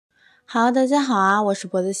好，大家好啊，我是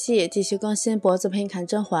脖子细，继续更新脖子陪你看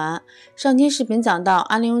甄嬛。上期视频讲到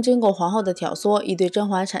安陵容经过皇后的挑唆，已对甄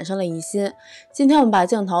嬛产生了疑心。今天我们把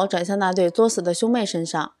镜头转向那对作死的兄妹身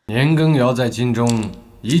上。年羹尧在京中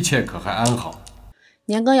一切可还安好？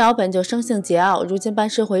年羹尧本就生性桀骜，如今班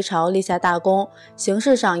师回朝，立下大功，形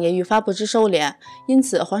势上也愈发不知收敛，因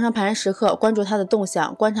此皇上派人时刻关注他的动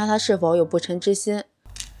向，观察他是否有不臣之心。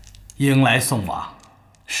迎来送往，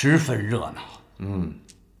十分热闹。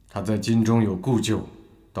他在京中有故旧，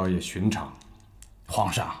倒也寻常。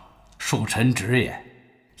皇上，恕臣直言，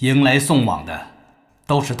迎来送往的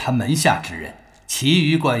都是他门下之人，其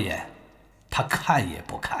余官员他看也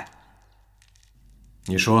不看。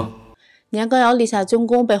你说，年羹尧立下军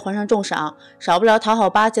功，被皇上重赏，少不了讨好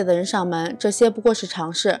巴结的人上门，这些不过是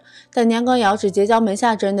常事。但年羹尧只结交门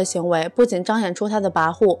下之人的行为，不仅彰显出他的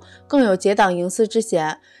跋扈，更有结党营私之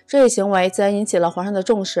嫌。这一行为自然引起了皇上的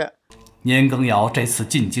重视。年羹尧这次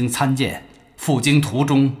进京参见，赴京途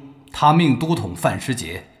中，他命都统范师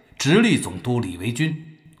杰直隶总督李维钧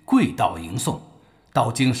跪道迎送。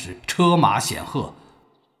到京时车马显赫，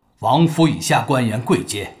王府以下官员跪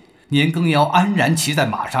接，年羹尧安然骑在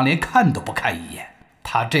马上，连看都不看一眼。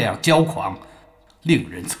他这样骄狂，令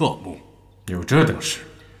人侧目。有这等事？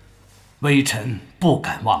微臣不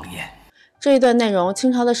敢妄言。这一段内容，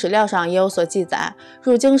清朝的史料上也有所记载。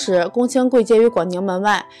入京时，公卿跪接于广宁门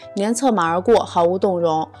外，年策马而过，毫无动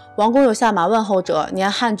容。王公有下马问候者，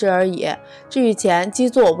年汉之而已。至于前击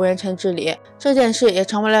坐无人臣之礼，这件事也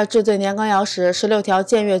成为了治罪年羹尧时16条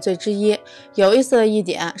僭越罪之一。有意思的一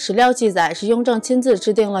点，史料记载是雍正亲自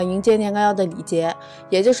制定了迎接年羹尧的礼节，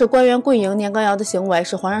也就是官员跪迎年羹尧的行为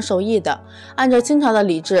是皇上授意的。按照清朝的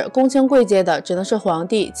礼制，公卿跪接的只能是皇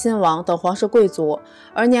帝、亲王等皇室贵族，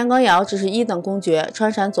而年羹尧只是一等公爵、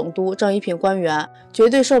川陕总督、正一品官员，绝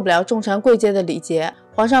对受不了重臣跪接的礼节。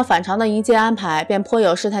皇上反常的迎接安排，便颇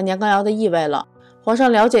有试探年羹尧的意味了。皇上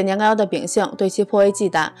了解年羹尧的秉性，对其颇为忌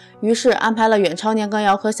惮，于是安排了远超年羹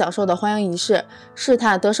尧可享受的欢迎仪式，试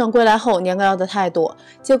探得胜归来后年羹尧的态度。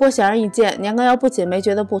结果显而易见，年羹尧不仅没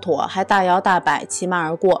觉得不妥，还大摇大摆骑马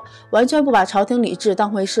而过，完全不把朝廷礼制当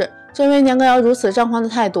回事。正因为年羹尧如此张狂的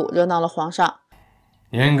态度，惹恼了皇上。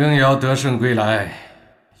年羹尧得胜归来，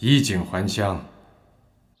衣锦还乡，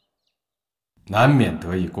难免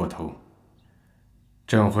得意过头。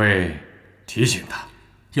朕会提醒他。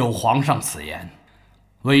有皇上此言，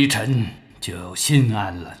微臣就心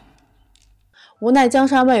安了。无奈江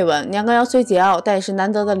山未稳，年羹尧虽桀骜，但也是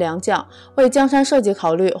难得的良将。为江山社稷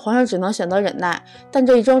考虑，皇上只能选择忍耐。但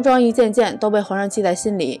这一桩桩一件件都被皇上记在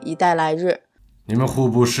心里，以待来日。你们户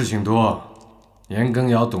部事情多，年羹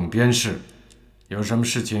尧懂边事，有什么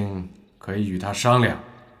事情可以与他商量。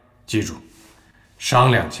记住，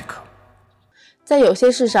商量即可。在有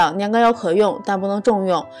些事上，年羹尧可用，但不能重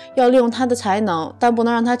用，要利用他的才能，但不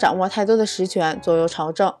能让他掌握太多的实权，左右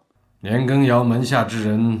朝政。年羹尧门下之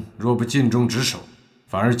人若不尽忠职守，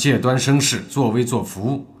反而借端生事，作威作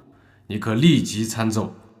福，你可立即参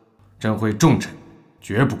奏，朕会重臣，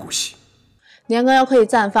绝不姑息。年羹尧可以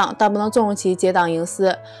暂放，但不能纵容其结党营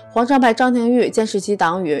私。皇上派张廷玉监视其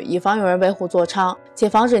党羽，以防有人为虎作伥，且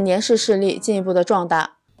防止年氏势力进一步的壮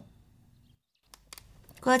大。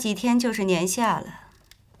过几天就是年下了，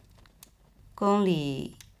宫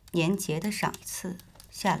里年节的赏赐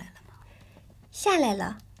下来了吗？下来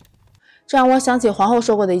了。这让我想起皇后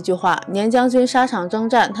说过的一句话：年将军沙场征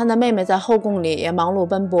战，他的妹妹在后宫里也忙碌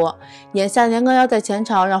奔波。眼下年羹尧在前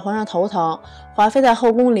朝让皇上头疼，华妃在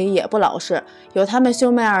后宫里也不老实，有他们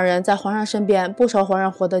兄妹二人在皇上身边，不愁皇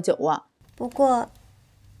上活得久啊。不过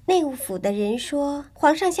内务府的人说，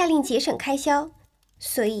皇上下令节省开销，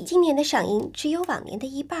所以今年的赏银只有往年的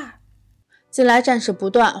一半。近来战事不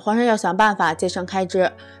断，皇上要想办法节省开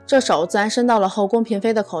支，这手自然伸到了后宫嫔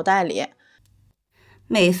妃的口袋里。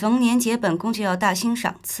每逢年节，本宫就要大兴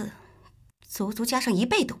赏赐，足足加上1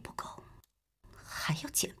倍都不够，还要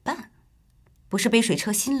减半，不是杯水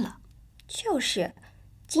车薪了？就是，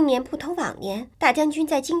今年不同往年，大将军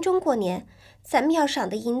在京中过年，咱们要赏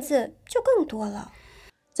的银子就更多了。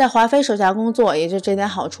在华妃手下工作也就这点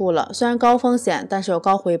好处了，虽然高风险，但是有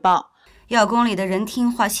高回报。要宫里的人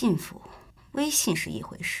听话信服，威信是一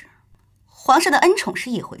回事，皇上的恩宠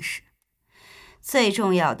是一回事，最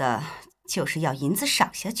重要的就是要银子赏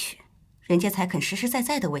下去，人家才肯实实在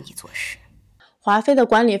在的为你做事。华妃的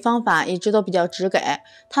管理方法一直都比较直给，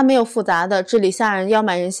她没有复杂的治理下人要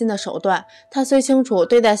买人心的手段。她虽清楚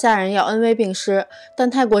对待下人要恩威并施，但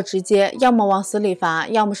太过直接，要么往死里罚，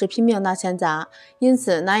要么是拼命拿钱砸，因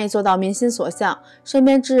此难以做到民心所向。身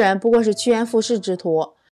边之人不过是趋炎附势之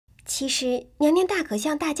徒。其实娘娘大可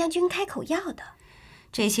向大将军开口要的。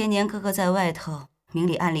这些年哥哥在外头明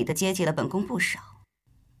里暗里的接济了本宫不少，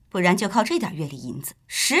不然就靠这点月例银子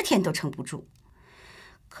，10天都撑不住。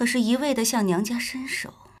可是一味的向娘家伸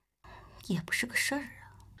手，也不是个事儿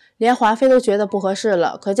啊。连华妃都觉得不合适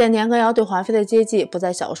了，可见年羹尧对华妃的接济不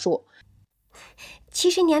在小数。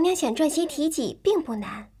其实娘娘想赚些提己并不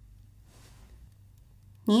难。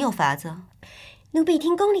你有法子？奴婢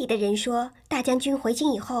听宫里的人说，大将军回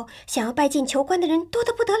京以后，想要拜见求官的人多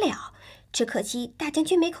得不得了。只可惜大将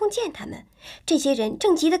军没空见他们，这些人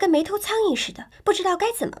正急得跟没头苍蝇似的，不知道该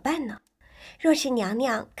怎么办呢。若是娘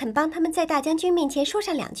娘肯帮他们在大将军面前说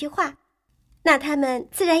上2句话，那他们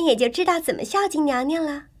自然也就知道怎么孝敬娘娘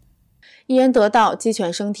了。一人得道，鸡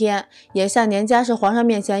犬升天。眼下年家是皇上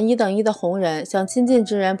面前1等1的红人，想亲近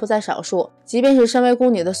之人不在少数。即便是身为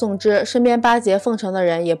宫女的宋芝，身边巴结奉承的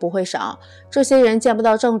人也不会少。这些人见不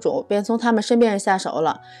到正主，便从他们身边人下手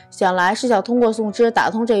了。想来是想通过宋芝打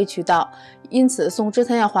通这一渠道，因此宋芝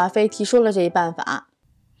才向华妃提出了这一办法。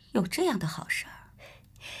有这样的好事儿？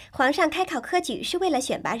皇上开考科举是为了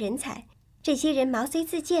选拔人才，这些人毛遂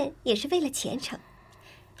自荐也是为了前程。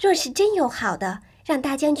若是真有好的，让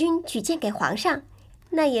大将军举荐给皇上，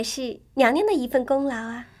那也是娘娘的一份功劳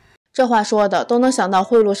啊。这话说的都能想到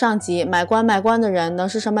贿赂上级、买官卖官的人能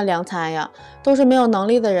是什么良才呀？都是没有能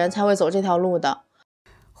力的人才会走这条路的。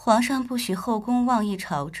皇上不许后宫妄议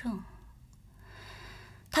朝政，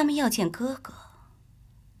他们要见哥哥，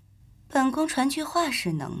本宫传句话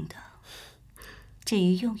是能的，至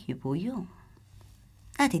于用与不用，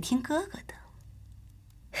那得听哥哥的。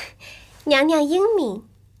娘娘英明。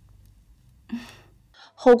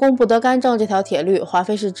后宫不得干政这条铁律，华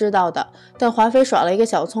妃是知道的，但华妃耍了一个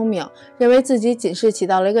小聪明，认为自己仅是起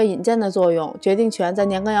到了一个引荐的作用，决定权在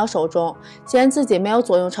年羹尧手中。既然自己没有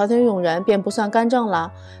左右朝廷用人，便不算干政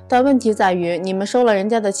了。但问题在于，你们收了人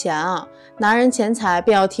家的钱啊，拿人钱财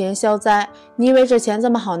便要替人消灾，你以为这钱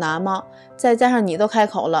这么好拿吗？再加上你都开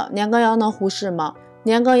口了，年羹尧能忽视吗？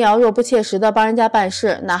年羹尧若不切实的帮人家办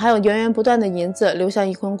事，哪还有源源不断的银子流向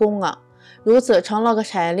翊坤宫啊？如此成了个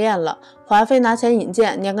产业链了，华妃拿钱引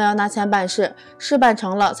荐，年羹尧拿钱办事，事办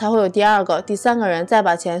成了才会有第2个、第3个人再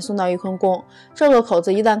把钱送到翊坤宫，这个口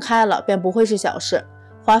子一旦开了，便不会是小事。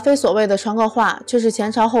华妃所谓的传个话，却是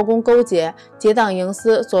前朝后宫勾结、结党营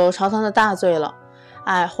私、左右朝堂的大罪了。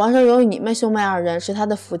哎，皇上有你们兄妹2人是他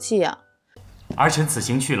的福气啊。儿臣此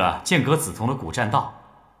行去了剑阁梓潼的古栈道、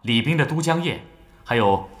李冰的都江堰，还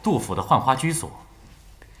有杜甫的浣花居所。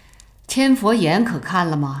千佛岩可看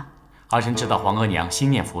了吗？儿臣知道皇额娘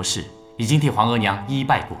心念佛事，已经替皇额娘一一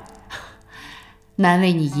拜过。难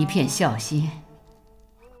为你一片孝心。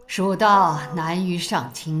蜀道难于上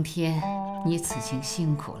青天，你此行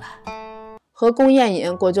辛苦了。和宫宴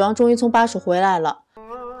饮，果郡王终于从巴蜀回来了。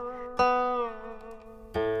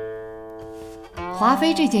华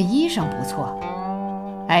妃这件衣裳不错，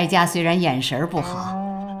哀家虽然眼神不好，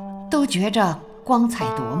都觉着光彩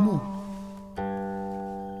夺目。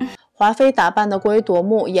华妃打扮得过于夺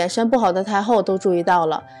目，眼神不好的太后都注意到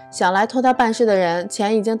了。想来托她办事的人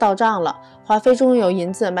钱已经到账了，华妃终于有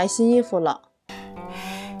银子买新衣服了。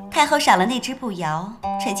太后赏了那只步摇，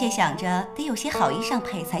臣妾想着得有些好衣裳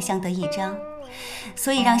配才相得益彰，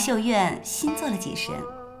所以让绣院新做了几身。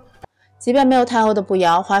即便没有太后的步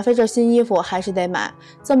摇，华妃这新衣服还是得买。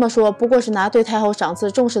这么说，不过是拿对太后赏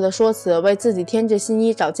赐重视的说辞为自己添置新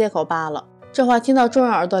衣找借口罢了。这话听到众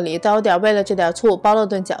人耳朵里，都有点为了这点醋包了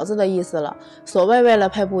顿饺子的意思了。所谓为了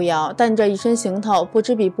配步摇，但这一身行头不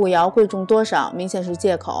知比步摇贵重多少，明显是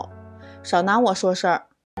借口。少拿我说事儿。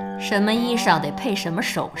什么衣裳得配什么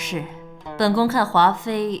首饰，本宫看华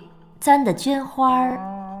妃簪的绢花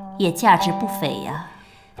也价值不菲呀。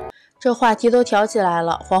这话题都挑起来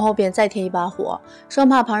了，皇后便再添一把火，生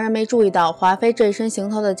怕旁人没注意到华妃这一身行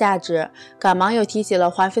头的价值，赶忙又提起了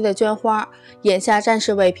华妃的绢花。眼下战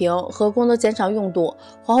事未平，何宫都减少用度，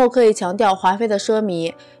皇后刻意强调华妃的奢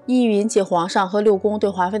靡，意欲引起皇上和六宫对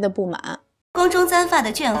华妃的不满。宫中簪发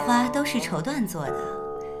的绢花都是绸缎做的，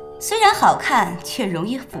虽然好看，却容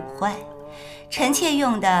易腐坏。臣妾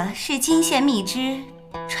用的是金线蜜织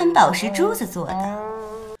穿宝石珠子做的。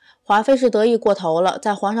华妃是得意过头了，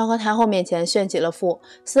在皇上和太后面前炫起了富，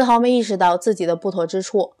丝毫没意识到自己的不妥之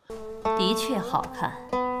处。的确好看，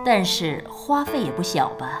但是花费也不小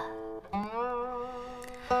吧？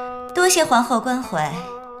多谢皇后关怀，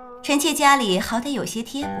臣妾家里好歹有些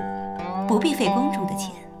贴补，不必费宫中的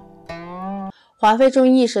钱。华妃终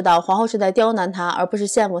于意识到皇后是在刁难她，而不是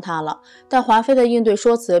羡慕她了。但华妃的应对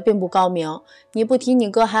说辞并不高明。你不提你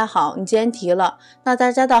哥还好，你既然提了，那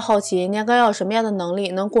大家倒好奇年羹尧有什么样的能力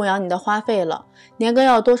能供养你的花费了。年羹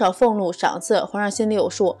尧有多少俸禄赏赐，皇上心里有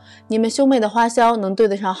数。你们兄妹的花销能对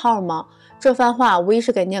得上号吗？这番话无疑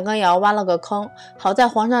是给年羹尧挖了个坑，好在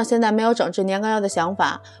皇上现在没有整治年羹尧的想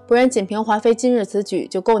法，不然仅凭华妃今日此举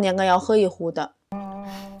就够年羹尧喝一壶的。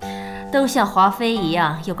都像华妃一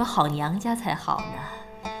样有个好娘家才好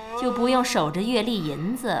呢，就不用守着月例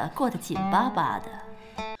银子过得紧巴巴的。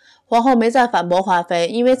皇后没再反驳华妃，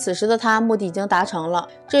因为此时的她目的已经达成了。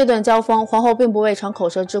这段交锋，皇后并不为逞口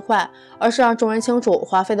舌之快，而是让众人清楚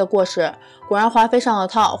华妃的过失。果然华妃上了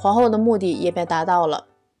套，皇后的目的也便达到了。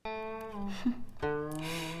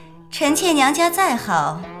臣妾娘家再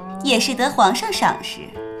好，也是得皇上赏识。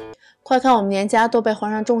快看我们年家都被皇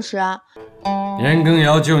上重视啊！年羹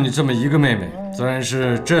尧就你这么一个妹妹，自然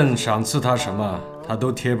是朕赏赐她什么，她都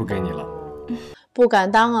贴不给你了。不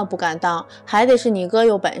敢当啊，不敢当，还得是你哥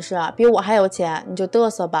有本事啊，比我还有钱，你就嘚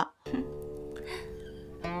瑟吧。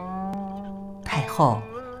太后，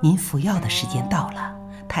您服药的时间到了，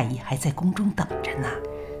太医还在宫中等着呢。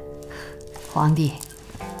皇帝，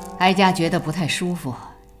哀家觉得不太舒服，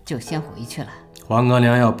就先回去了。皇额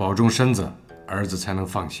娘要保重身子，儿子才能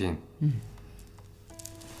放心。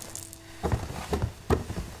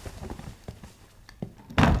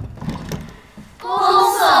恭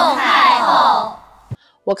送太后。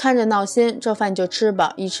我看着闹心，这饭你就吃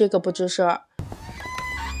吧，一吃一个不吱声。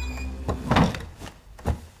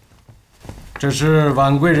这是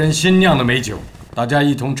婉贵人新酿的美酒，大家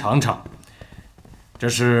一同尝尝。这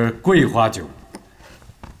是桂花酒，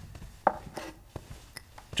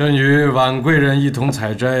朕与婉贵人一同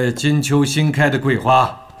采摘金秋新开的桂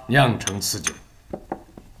花，酿成此酒。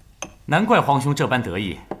难怪皇兄这般得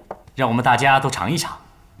意，让我们大家都尝一尝。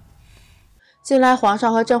近来皇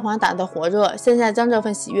上和甄嬛打得火热，现在将这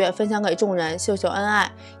份喜悦分享给众人，秀秀恩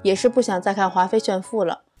爱，也是不想再看华妃炫富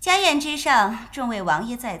了。家宴之上，众位王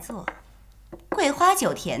爷在座，桂花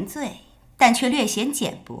酒甜醉，但却略显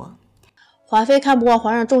简薄。华妃看不惯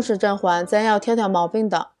皇上重视甄嬛，自然要挑挑毛病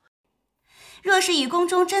的。若是以宫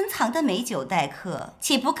中珍藏的美酒待客，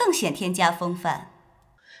岂不更显天家风范？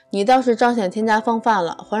你倒是彰显天家风范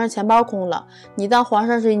了，皇上钱包空了，你当皇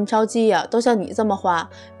上是印钞机呀？都像你这么花，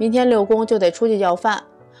明天6宫就得出去要饭。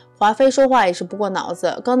华妃说话也是不过脑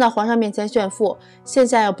子，刚在皇上面前炫富，现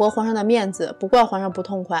下要驳皇上的面子，不怪皇上不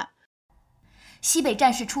痛快。西北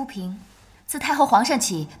战事初平，自太后皇上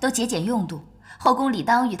起都节俭用度，后宫理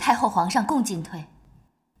当与太后皇上共进退。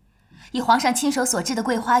以皇上亲手所制的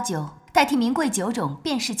桂花酒代替名贵酒种，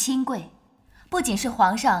便是亲贵，不仅是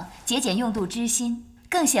皇上节俭用度之心，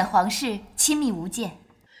更显皇室亲密无间。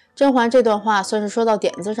甄嬛这段话算是说到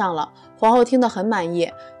点子上了，皇后听得很满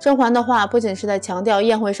意。甄嬛的话不仅是在强调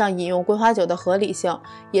宴会上饮用桂花酒的合理性，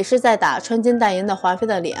也是在打穿金戴银的华妃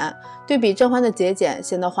的脸。对比甄嬛的节俭，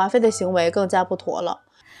显得华妃的行为更加不妥了。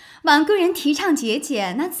婉贵人提倡节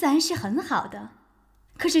俭，那自然是很好的。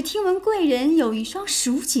可是听闻贵人有一双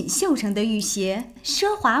蜀锦绣成的玉鞋，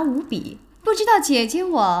奢华无比，不知道姐姐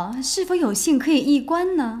我是否有幸可以一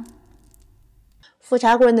观呢？富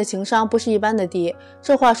察贵人的情商不是一般的低，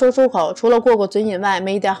这话说出口，除了过嘴瘾外，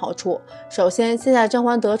没一点好处。首先，现在甄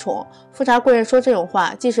嬛得宠，富察贵人说这种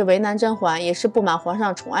话，既是为难甄嬛，也是不满皇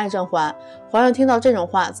上宠爱甄嬛。皇上听到这种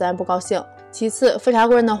话，自然不高兴。其次，富察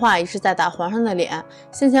贵人的话也是在打皇上的脸。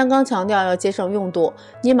先前刚强调要节省用度，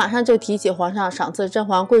你马上就提起皇上赏赐甄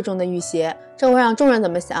嬛贵重的玉鞋，这会让众人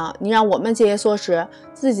怎么想？你让我们节约缩食，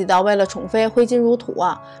自己倒为了宠妃挥金如土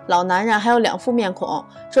啊！老男人还有2副面孔，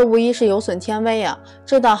这无疑是有损天威啊！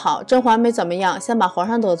这倒好，甄嬛没怎么样，先把皇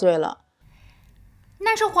上得罪了。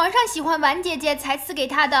那是皇上喜欢婉姐姐才赐给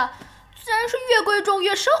她的，自然是越贵重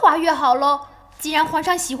越奢华越好喽。既然皇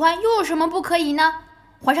上喜欢，又有什么不可以呢？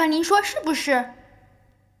皇上您说是不是？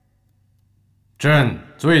朕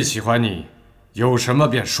最喜欢你，有什么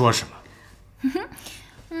便说什么。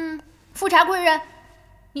富察贵人，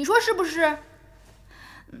你说是不是？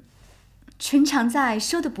臣常在，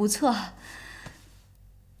说的不错。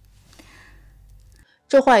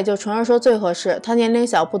这话也就纯儿说最合适，他年龄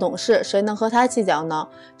小不懂事，谁能和他计较呢？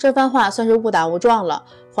这番话算是误打误撞了。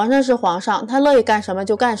皇上是皇上，他乐意干什么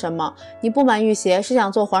就干什么。你不满玉鞋是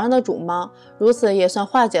想做皇上的主吗？如此也算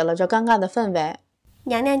化解了这尴尬的氛围。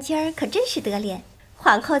娘娘今儿可真是得脸，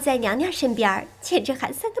皇后在娘娘身边简直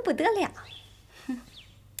寒酸的不得了。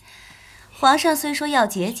皇上虽说要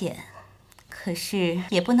节俭，可是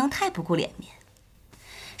也不能太不顾脸面。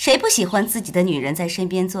谁不喜欢自己的女人在身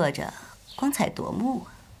边坐着光彩夺目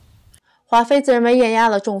啊？华妃自认为艳压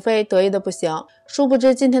了众妃，得意的不行，殊不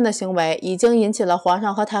知今天的行为已经引起了皇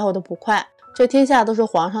上和太后的不快。这天下都是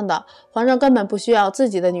皇上的，皇上根本不需要自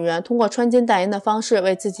己的女人通过穿金戴银的方式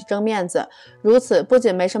为自己争面子，如此不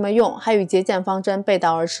仅没什么用，还与节俭方针背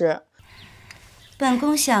道而驰。本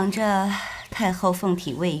宫想着太后凤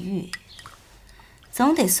体未愈，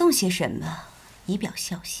总得送些什么以表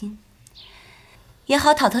孝心。也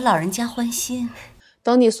好讨得老人家欢心。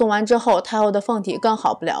等你送完之后，太后的凤体更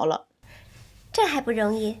好不了了。这还不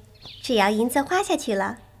容易，只要银子花下去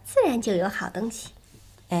了，自然就有好东西。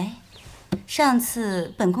哎，上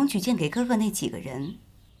次本宫举荐给哥哥那几个人，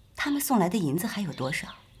他们送来的银子还有多少？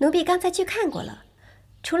奴婢刚才去看过了，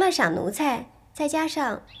除了赏奴才，再加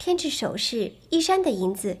上添置首饰、衣衫的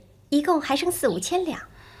银子，一共还剩4、5千两。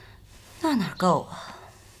那哪够啊？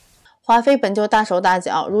华妃本就大手大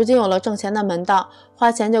脚，如今有了挣钱的门道，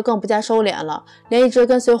花钱就更不加收敛了。连一直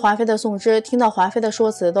跟随华妃的宋芝听到华妃的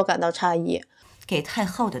说辞都感到诧异。给太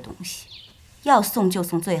后的东西，要送就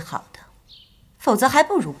送最好的，否则还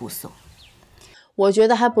不如不送。我觉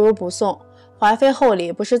得还不如不送。华妃厚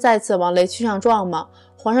礼不是再次往雷区上撞吗？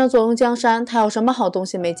皇上坐拥江山，他有什么好东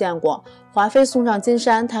西没见过？华妃送上金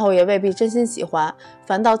山，太后也未必真心喜欢，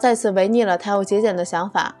反倒再次违逆了太后节俭的想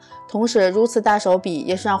法。同时，如此大手笔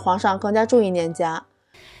也是让皇上更加注意年家。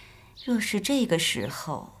若是这个时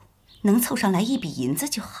候能凑上来一笔银子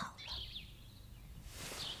就好了。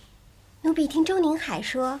奴婢听周宁海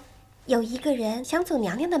说，有一个人想走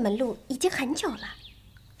娘娘的门路已经很久了。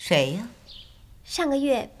谁呀？上个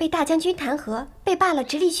月被大将军弹劾，被罢了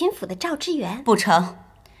直隶巡抚的赵之元。不成，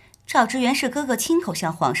赵之元是哥哥亲口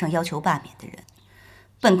向皇上要求罢免的人，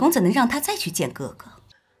本宫怎能让他再去见哥哥？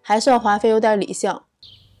还算华妃有点理性。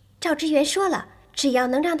赵之元说了，只要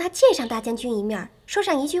能让他见上大将军一面，说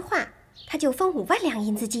上一句话，他就封5万两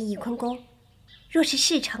银子进翊坤宫。若是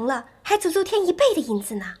事成了，还足足添1倍的银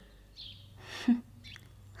子呢。哼，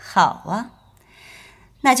好啊，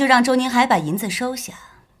那就让周宁海把银子收下，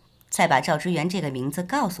再把赵之元这个名字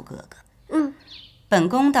告诉哥哥。本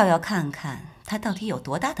宫倒要看看他到底有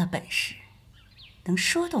多大的本事，能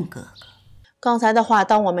说动哥哥。刚才的话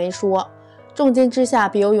当我没说。重金之下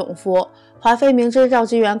必有勇夫。华妃明知赵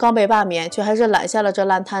之元刚被罢免，却还是揽下了这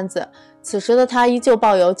烂摊子。此时的她依旧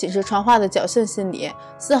抱有仅是传话的侥幸心理，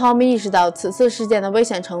丝毫没意识到此次事件的危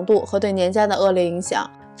险程度和对年家的恶劣影响。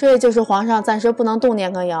这也就是皇上暂时不能动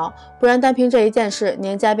年羹尧，不然单凭这一件事，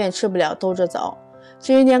年家便吃不了兜着走。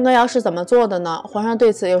至于年羹尧是怎么做的呢？皇上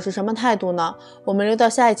对此又是什么态度呢？我们留到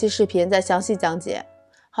下一期视频再详细讲解。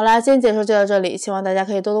好啦，今天解说就到这里，希望大家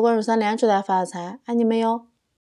可以多多关注3连，祝大家发大财，爱你们哟！